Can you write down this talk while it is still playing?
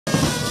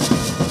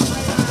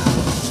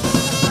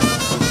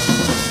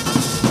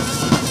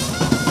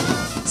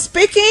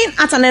Speaking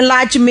at an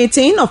enlarged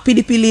meeting of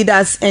PDP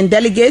leaders and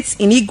delegates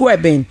in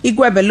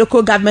Igueben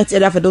local government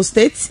area of Edo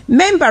State,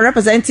 member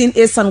representing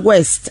Esan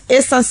West,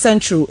 Esan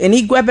Central, and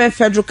Igueben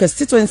Federal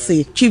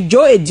Constituency, Chief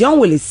Joe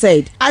Edionwele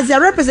said, as their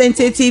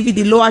representative in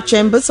the lower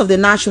chambers of the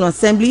National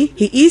Assembly,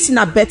 he is in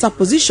a better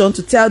position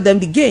to tell them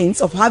the gains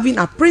of having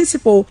a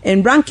principal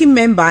and ranking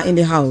member in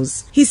the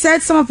House. He said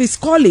some of his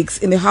colleagues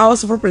in the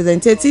House of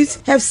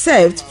Representatives have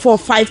served for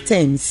 5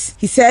 terms.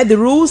 He said the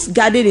rules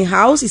guarding the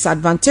House is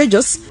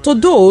advantageous to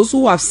those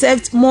who have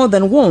served more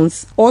than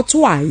once or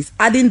twice,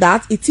 adding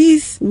that it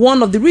is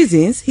one of the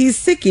reasons he is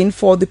seeking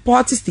for the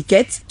party's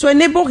ticket to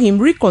enable him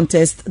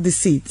recontest the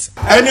seat.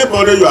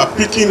 Anybody you are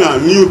picking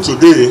anew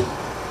today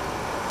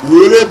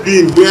will only be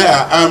in where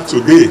I am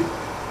today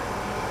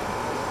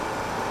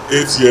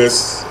 8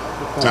 years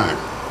time.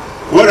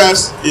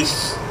 Whereas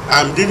if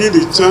I'm given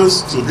the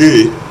chance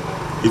today,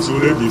 it will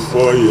only be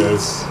 4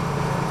 years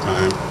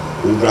time.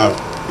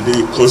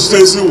 The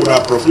constituency would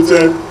have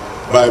profited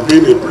by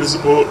being a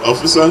principal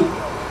officer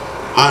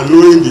and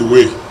knowing the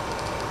way.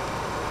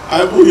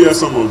 I will hear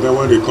some of them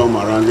when they come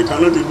around. They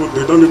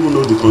don't even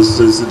know the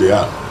constituency they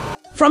are.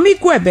 From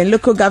Igueben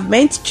local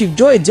government, Chief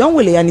Joe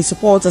Edionwele and his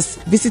supporters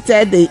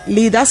visited the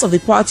leaders of the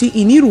party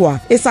in Irua,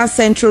 Esan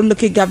Central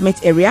local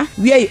government area,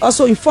 where he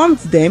also informed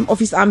them of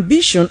his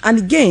ambition and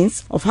the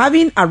gains of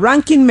having a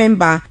ranking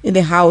member in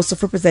the House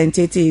of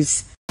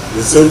Representatives.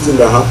 The same thing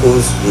that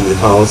happens in the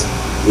House,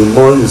 the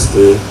more you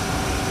stay,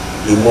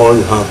 the more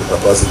you have the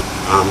capacity.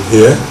 I'm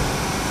here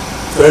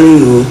telling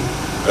you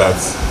that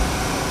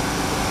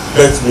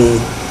let me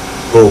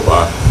go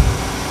back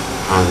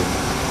and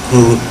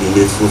do the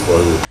needful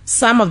for you.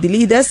 Some of the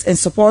leaders and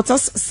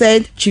supporters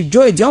said Chief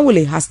Joe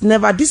Edionwele has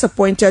never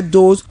disappointed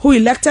those who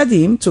elected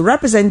him to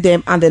represent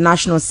them at the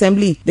National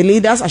Assembly. The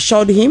leaders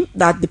assured him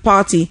that the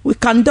party will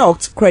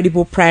conduct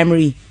credible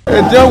primary.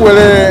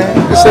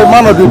 Edionwele is a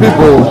man of the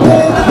people.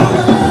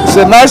 He's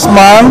a nice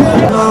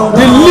man.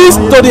 The least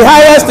to the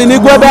highest in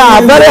Igueben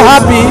are very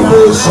happy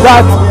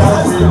that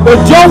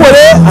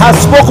Edionwele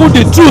has spoken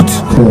the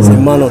truth. He's a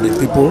man of the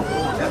people.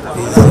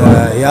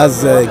 He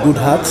has a good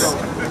heart.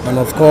 And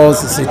of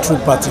course, he's a true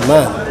party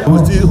man.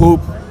 We still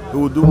hope he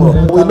will do more.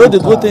 We know the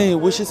good thing he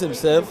wishes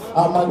himself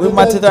will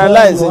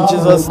materialize in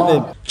Jesus'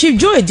 name. Chief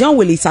Joe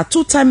Edionwele is a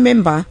 2-time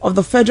member of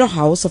the Federal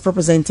House of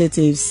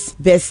Representatives.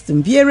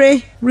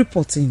 Mbiere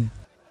reporting.